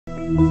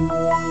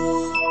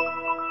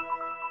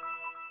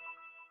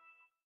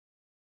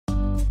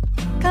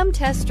Come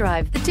test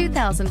drive the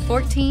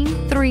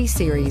 2014 3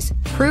 Series.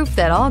 Proof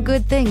that all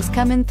good things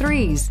come in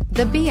threes.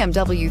 The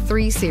BMW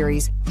 3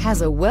 Series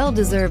has a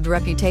well-deserved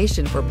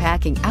reputation for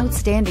packing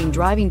outstanding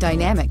driving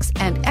dynamics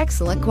and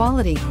excellent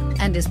quality,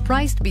 and is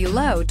priced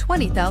below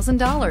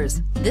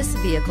 $20,000. This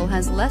vehicle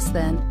has less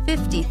than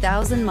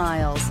 50,000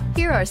 miles.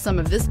 Here are some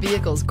of this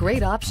vehicle's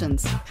great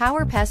options: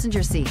 power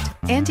passenger seat,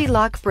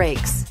 anti-lock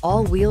brakes,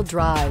 all-wheel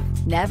drive,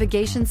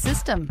 navigation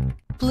system,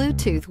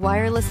 Bluetooth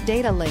wireless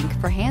data link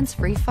for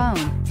hands-free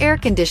phone, air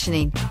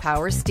conditioning,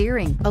 power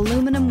steering,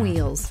 aluminum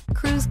wheels,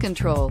 cruise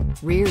control,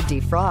 rear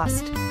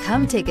defrost.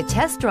 Come take a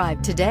test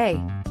drive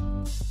today.